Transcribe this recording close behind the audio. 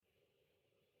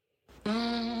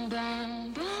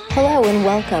Hello and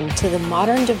welcome to the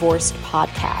Modern Divorced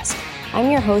Podcast.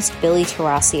 I'm your host, Billy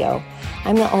Tarasio.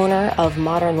 I'm the owner of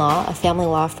Modern Law, a family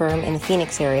law firm in the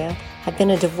Phoenix area. I've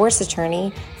been a divorce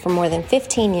attorney for more than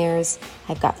 15 years.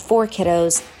 I've got 4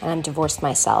 kiddos, and I'm divorced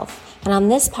myself. And on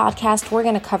this podcast, we're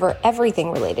going to cover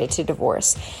everything related to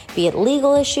divorce, be it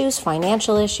legal issues,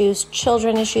 financial issues,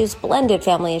 children issues, blended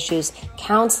family issues,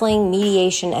 counseling,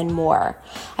 mediation, and more.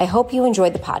 I hope you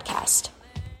enjoyed the podcast.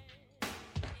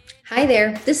 Hi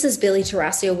there, this is Billy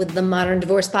Tarasio with the Modern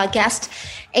Divorce Podcast,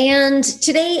 and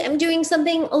today I'm doing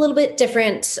something a little bit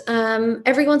different.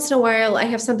 Every once in a while, I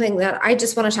have something that I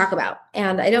just want to talk about,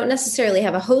 and I don't necessarily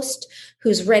have a host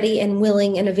who's ready and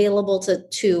willing and available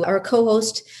to or a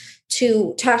co-host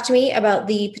to talk to me about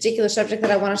the particular subject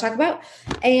that I want to talk about.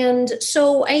 And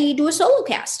so I do a solo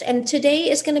cast, and today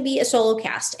is going to be a solo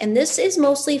cast, and this is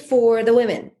mostly for the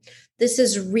women. This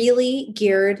is really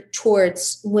geared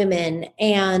towards women,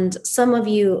 and some of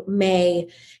you may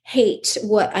hate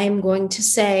what I'm going to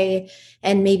say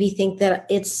and maybe think that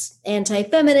it's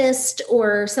anti-feminist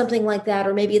or something like that,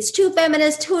 or maybe it's too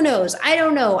feminist. Who knows? I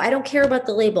don't know. I don't care about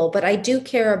the label, but I do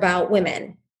care about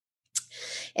women.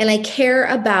 And I care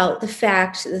about the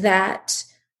fact that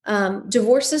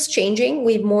divorce is changing.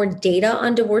 We have more data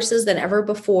on divorces than ever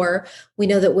before. We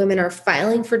know that women are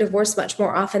filing for divorce much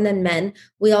more often than men.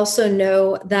 We also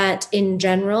know that in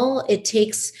general, it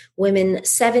takes women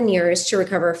 7 years to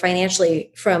recover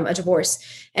financially from a divorce.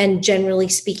 And generally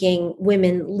speaking,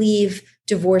 women leave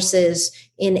divorces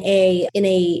in a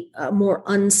more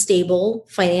unstable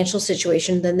financial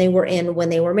situation than they were in when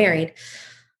they were married.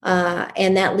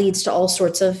 And that leads to all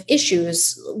sorts of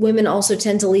issues. Women also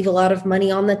tend to leave a lot of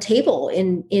money on the table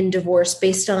in divorce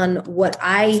based on what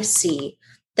I see.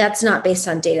 That's not based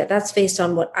on data. That's based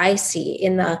on what I see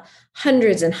in the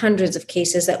hundreds and hundreds of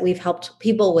cases that we've helped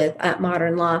people with at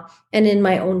Modern Law and in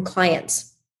my own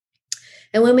clients.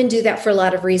 And women do that for a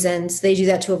lot of reasons. They do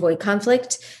that to avoid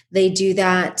conflict. They do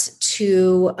that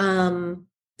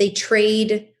they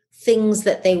trade things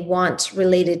that they want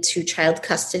related to child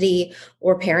custody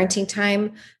or parenting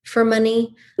time for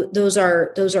money. Those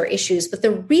are issues. But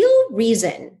the real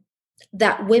reason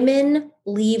that women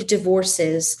leave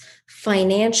divorces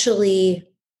financially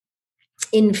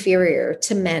inferior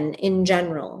to men in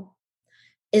general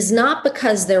is not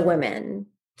because they're women.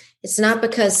 It's not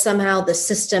because somehow the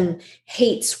system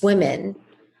hates women.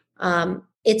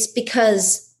 It's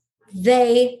because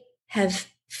they have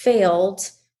failed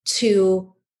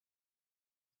to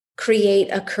create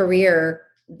a career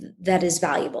that is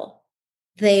valuable.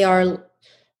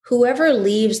 Whoever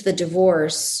leaves the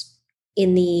divorce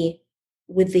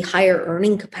with the higher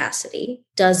earning capacity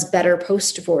does better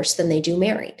post-divorce than they do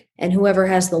married. And whoever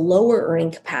has the lower earning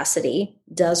capacity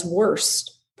does worse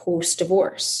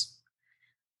post-divorce.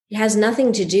 It has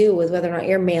nothing to do with whether or not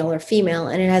you're male or female,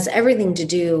 and it has everything to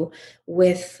do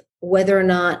with whether or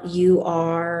not you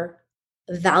are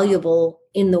valuable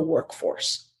in the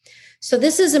workforce. So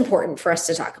this is important for us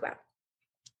to talk about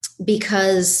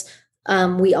because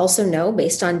we also know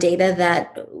based on data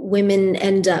that women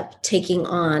end up taking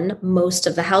on most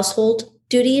of the household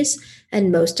duties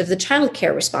and most of the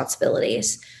childcare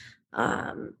responsibilities.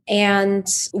 And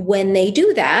when they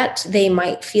do that, they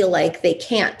might feel like they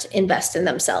can't invest in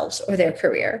themselves or their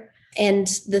career. And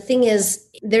the thing is,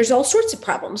 there's all sorts of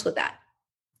problems with that.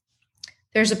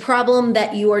 There's a problem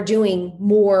that you are doing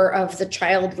more of the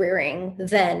child rearing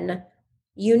than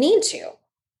you need to.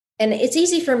 And it's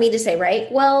easy for me to say, right?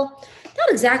 Well, not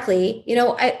exactly.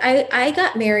 I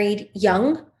got married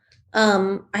young.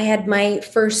 I had my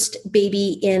first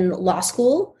baby in law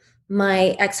school.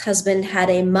 My ex-husband had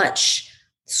a much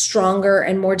stronger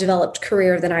and more developed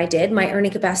career than I did. My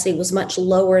earning capacity was much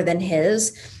lower than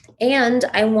his. And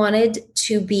I wanted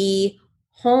to be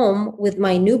home with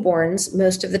my newborns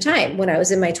most of the time when I was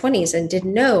in my 20s and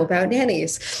didn't know about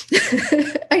nannies.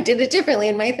 I did it differently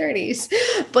in my 30s,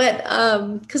 but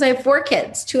because I have 4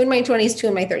 kids, 2 in my 20s, 2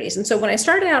 in my 30s. And so when I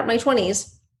started out in my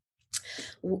 20s,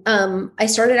 I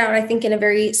started out, I think, in a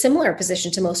very similar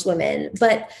position to most women,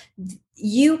 but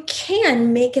you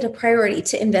can make it a priority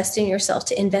to invest in yourself,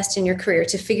 to invest in your career,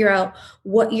 to figure out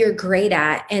what you're great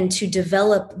at and to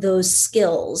develop those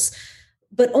skills.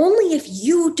 But only if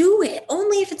you do it,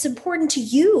 only if it's important to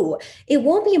you. It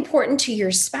won't be important to your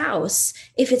spouse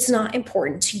if it's not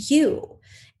important to you.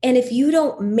 And if you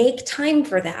don't make time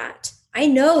for that, I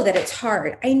know that it's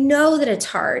hard.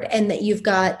 And that you've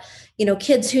got,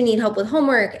 kids who need help with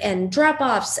homework and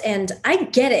drop-offs. And I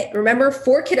get it. Remember,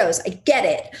 4 kiddos, I get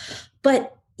it.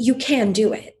 But you can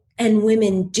do it. And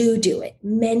women do it.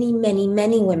 Many, many,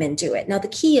 many women do it. Now, the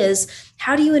key is,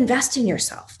 how do you invest in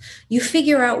yourself? You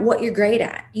figure out what you're great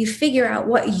at. You figure out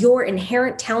what your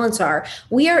inherent talents are.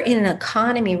 We are in an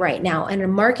economy right now, and a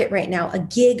market right now, a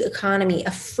gig economy, a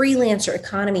freelancer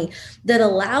economy that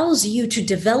allows you to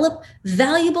develop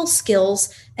valuable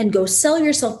skills and go sell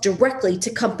yourself directly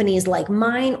to companies like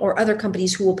mine or other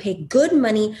companies who will pay good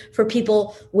money for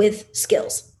people with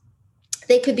skills.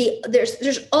 They could be,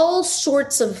 there's all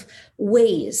sorts of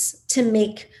ways to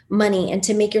make money and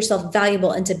to make yourself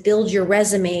valuable and to build your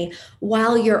resume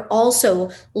while you're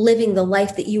also living the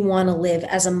life that you want to live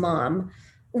as a mom.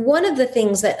 One of the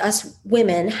things that us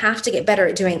women have to get better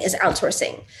at doing is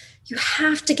outsourcing. You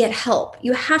have to get help.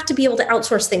 You have to be able to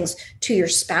outsource things to your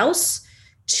spouse,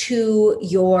 to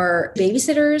your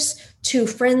babysitters, to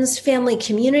friends, family,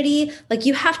 community. Like,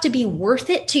 you have to be worth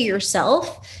it to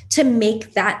yourself to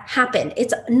make that happen.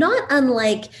 It's not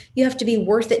unlike you have to be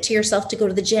worth it to yourself to go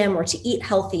to the gym or to eat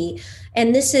healthy.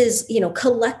 And this is,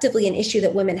 collectively an issue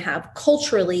that women have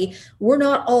culturally. We're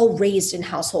not all raised in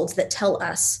households that tell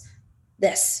us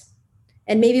this.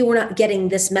 And maybe we're not getting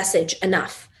this message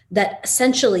enough, that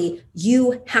essentially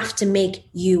you have to make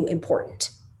you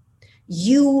important.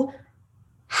 You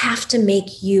have to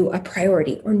make you a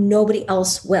priority, or nobody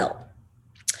else will.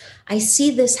 I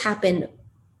see this happen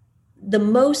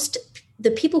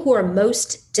the people who are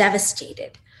most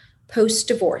devastated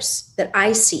post-divorce that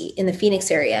I see in the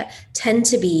Phoenix area tend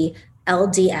to be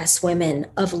LDS women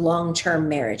of long-term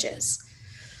marriages.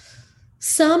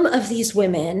 Some of these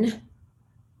women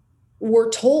were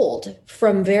told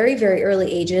from very, very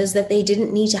early ages that they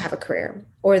didn't need to have a career,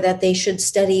 or that they should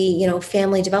study,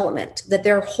 family development, that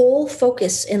their whole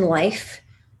focus in life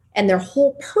and their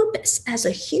whole purpose as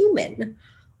a human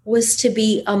was to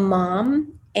be a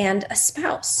mom and a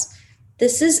spouse.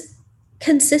 This is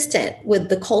consistent with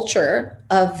the culture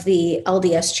of the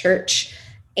LDS church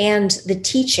and the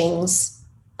teachings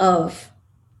of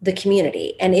the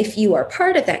community. And if you are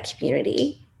part of that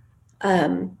community,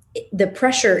 the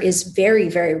pressure is very,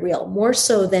 very real, more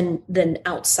so than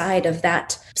outside of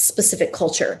that specific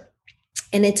culture.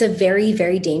 And it's a very,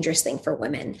 very dangerous thing for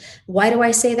women. Why do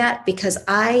I say that? Because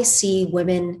I see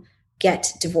women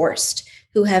get divorced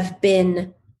who have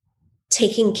been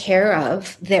taking care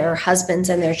of their husbands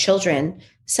and their children,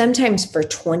 sometimes for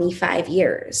 25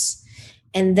 years.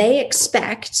 And they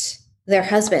expect their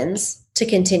husbands to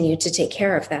continue to take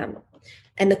care of them.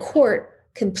 And the court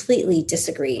completely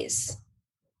disagrees.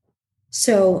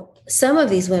 So some of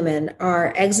these women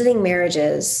are exiting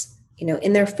marriages,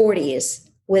 in their 40s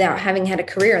without having had a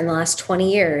career in the last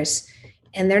 20 years,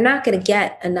 and they're not going to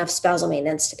get enough spousal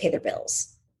maintenance to pay their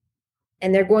bills.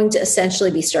 And they're going to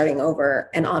essentially be starting over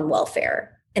and on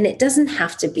welfare. And it doesn't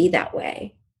have to be that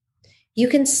way. You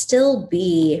can still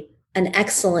be an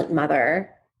excellent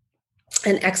mother,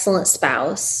 an excellent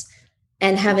spouse,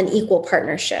 and have an equal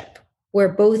partnership where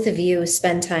both of you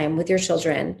spend time with your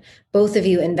children, both of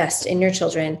you invest in your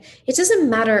children. It doesn't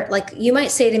matter. Like, you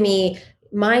might say to me,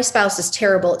 my spouse is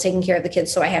terrible at taking care of the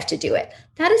kids, so I have to do it.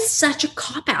 That is such a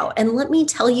cop-out. And let me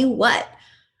tell you what,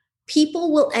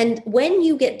 people will, and when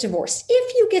you get divorced,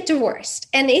 if you get divorced,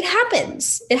 and it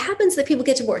happens that people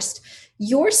get divorced,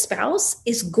 your spouse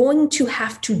is going to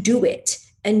have to do it,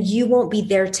 and you won't be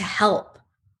there to help.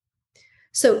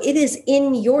 So it is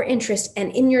in your interest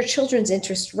and in your children's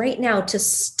interest right now to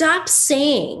stop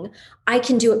saying, I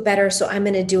can do it better, so I'm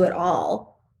going to do it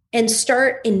all, and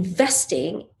start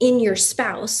investing in your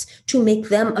spouse to make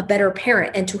them a better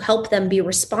parent and to help them be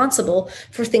responsible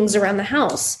for things around the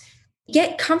house.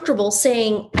 Get comfortable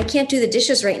saying, I can't do the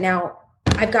dishes right now,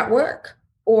 I've got work,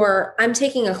 or I'm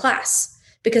taking a class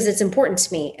because it's important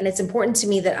to me. And it's important to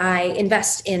me that I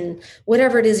invest in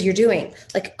whatever it is you're doing.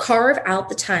 Like, carve out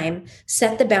the time,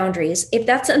 set the boundaries. If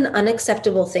that's an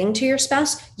unacceptable thing to your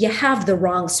spouse, you have the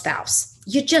wrong spouse.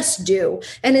 You just do.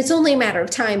 And it's only a matter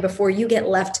of time before you get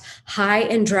left high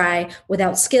and dry,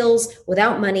 without skills,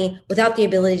 without money, without the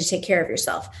ability to take care of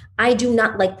yourself. I do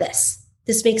not like this.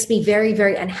 This makes me very,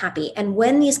 very unhappy. And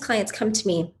when these clients come to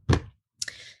me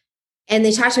and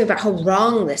they talk to me about how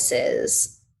wrong this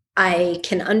is, I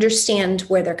can understand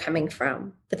where they're coming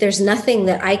from, but there's nothing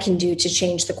that I can do to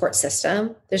change the court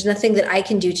system. There's nothing that I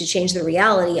can do to change the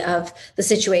reality of the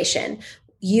situation.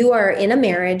 You are in a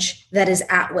marriage that is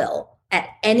at will. At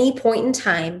any point in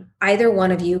time, either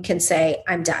one of you can say,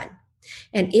 I'm done.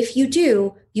 And if you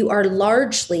do, you are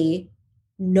largely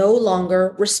no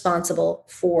longer responsible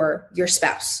for your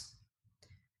spouse.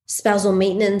 Spousal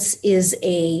maintenance is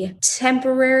a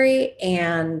temporary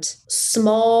and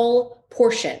small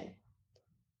portion.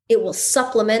 It will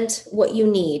supplement what you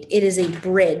need. It is a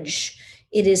bridge.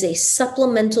 It is a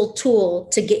supplemental tool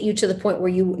to get you to the point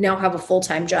where you now have a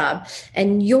full-time job.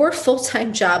 And your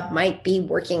full-time job might be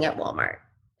working at Walmart.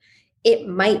 It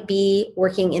might be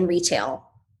working in retail.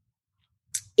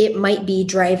 It might be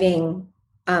driving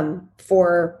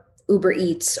for Uber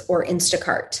Eats or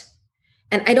Instacart.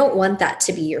 And I don't want that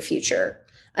to be your future.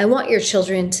 I want your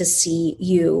children to see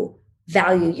you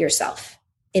value yourself,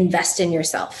 invest in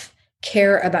yourself,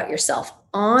 care about yourself,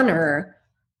 honor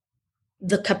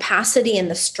the capacity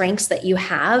and the strengths that you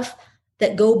have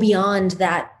that go beyond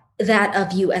that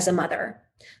of you as a mother.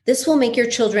 This will make your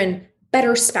children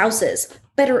better spouses,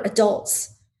 better adults.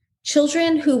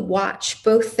 Children who watch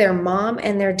both their mom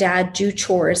and their dad do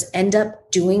chores end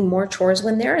up doing more chores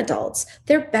when they're adults.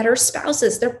 They're better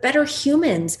spouses. They're better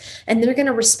humans. And they're going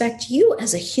to respect you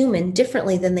as a human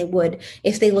differently than they would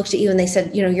if they looked at you and they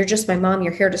said, you're just my mom.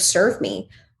 You're here to serve me.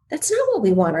 That's not what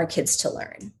we want our kids to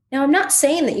learn. Now, I'm not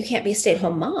saying that you can't be a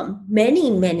stay-at-home mom.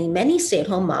 Many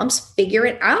stay-at-home moms figure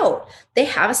it out. They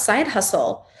have a side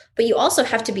hustle. But you also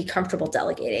have to be comfortable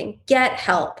delegating. Get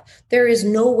help. There is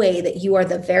no way that you are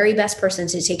the very best person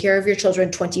to take care of your children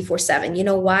 24/7. You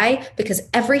know why? Because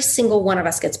every single one of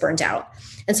us gets burned out.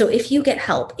 And so if you get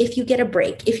help, if you get a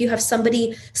break, if you have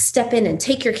somebody step in and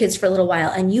take your kids for a little while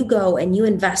and you go and you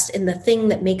invest in the thing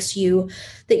that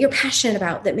you're passionate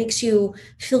about, that makes you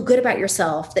feel good about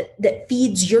yourself, that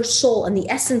feeds your soul and the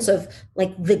essence of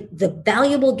like the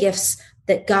valuable gifts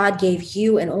that God gave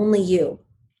you and only you.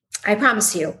 I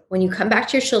promise you, when you come back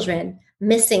to your children,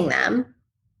 missing them,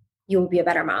 you will be a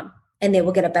better mom and they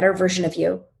will get a better version of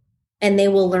you and they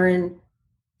will learn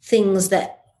things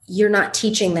that you're not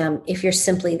teaching them if you're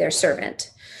simply their servant.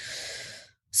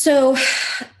 So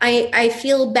I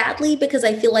feel badly because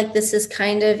I feel like this is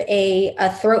kind of a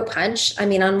throat punch. I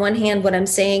mean, on one hand, what I'm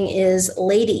saying is,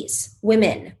 ladies,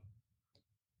 women,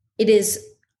 it is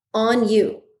on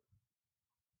you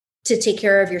to take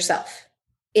care of yourself.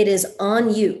 It is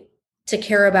on you to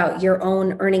care about your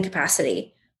own earning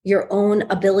capacity, your own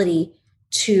ability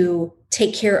to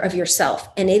take care of yourself.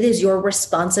 And it is your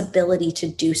responsibility to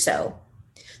do so.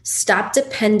 Stop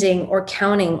depending or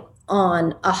counting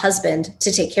on a husband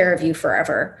to take care of you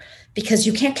forever because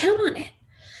you can't count on it.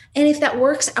 And if that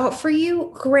works out for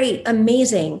you, great,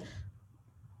 amazing.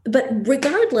 But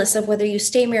regardless of whether you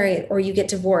stay married or you get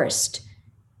divorced,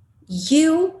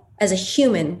 you as a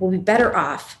human will be better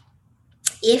off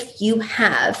if you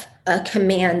have a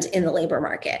command in the labor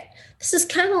market. This is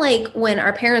kind of like when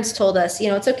our parents told us,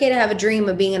 it's okay to have a dream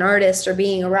of being an artist or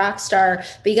being a rock star,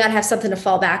 but you got to have something to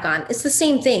fall back on. It's the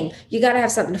same thing. You got to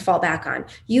have something to fall back on.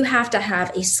 You have to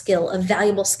have a skill, a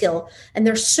valuable skill. And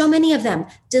there's so many of them: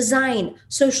 design,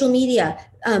 social media,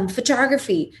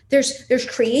 photography. There's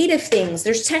creative things.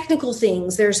 There's technical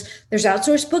things. There's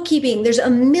outsourced bookkeeping. There's a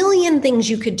million things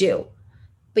you could do,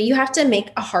 but you have to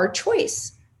make a hard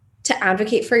choice to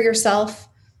advocate for yourself,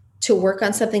 to work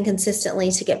on something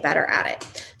consistently, to get better at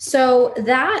it. So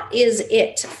that is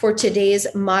it for today's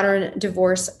Modern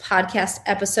Divorce podcast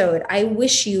episode. I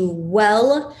wish you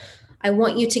well. I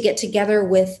want you to get together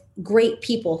with great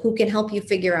people who can help you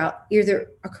figure out either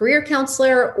a career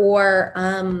counselor or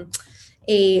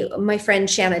my friend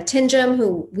Shanna Tinjum,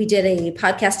 who we did a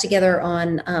podcast together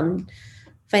on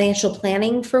financial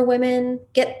planning for women.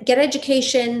 Get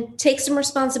education, take some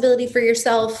responsibility for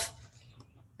yourself.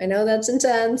 I know that's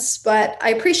intense, but I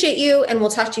appreciate you, and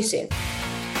we'll talk to you soon.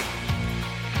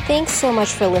 Thanks so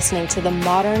much for listening to the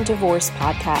Modern Divorce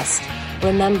Podcast.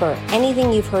 Remember,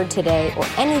 anything you've heard today or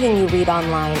anything you read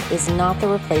online is not the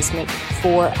replacement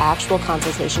for actual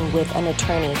consultation with an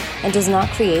attorney and does not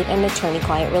create an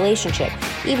attorney-client relationship.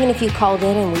 Even if you called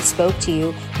in and we spoke to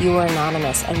you, you were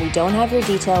anonymous and we don't have your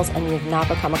details and you have not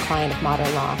become a client of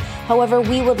Modern Law. However,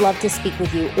 we would love to speak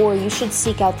with you, or you should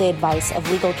seek out the advice of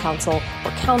legal counsel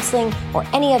or counseling or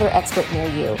any other expert near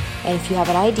you. And if you have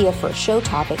an idea for a show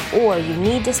topic or you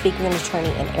need to speak with an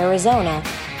attorney in Arizona,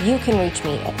 you can reach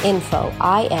me at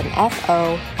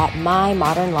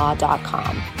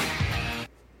info@mymodernlaw.com.